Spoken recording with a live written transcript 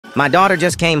My daughter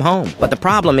just came home, but the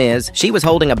problem is she was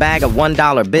holding a bag of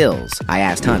 $1 bills. I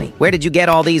asked Honey, where did you get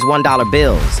all these $1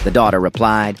 bills? The daughter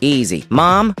replied, easy.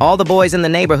 Mom, all the boys in the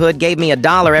neighborhood gave me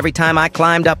 $1 every time I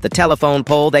climbed up the telephone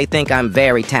pole. They think I'm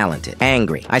very talented.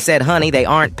 Angry. I said, Honey, they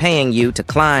aren't paying you to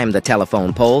climb the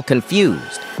telephone pole.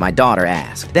 Confused. My daughter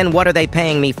asked, then what are they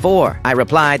paying me for? I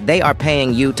replied, they are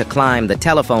paying you to climb the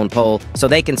telephone pole so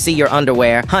they can see your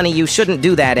underwear. Honey, you shouldn't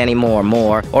do that anymore,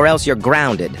 or else you're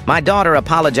grounded. My daughter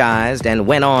apologized and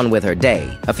went on with her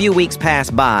day. A few weeks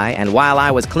passed by, and while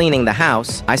I was cleaning the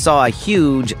house, I saw a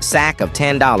huge sack of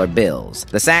 $10 bills.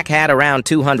 The sack had around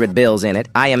 200 bills in it.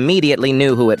 I immediately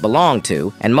knew who it belonged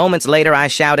to, and moments later I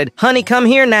shouted, Honey, come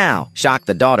here now! Shocked,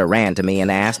 the daughter ran to me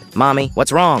and asked, Mommy,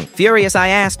 what's wrong? Furious, I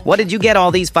asked, what did you get all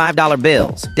these $5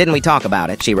 bills? Didn't we talk about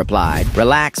it? She replied.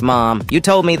 Relax, Mom. You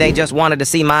told me they just wanted to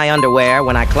see my underwear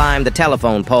when I climbed the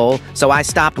telephone pole, so I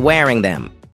stopped wearing them.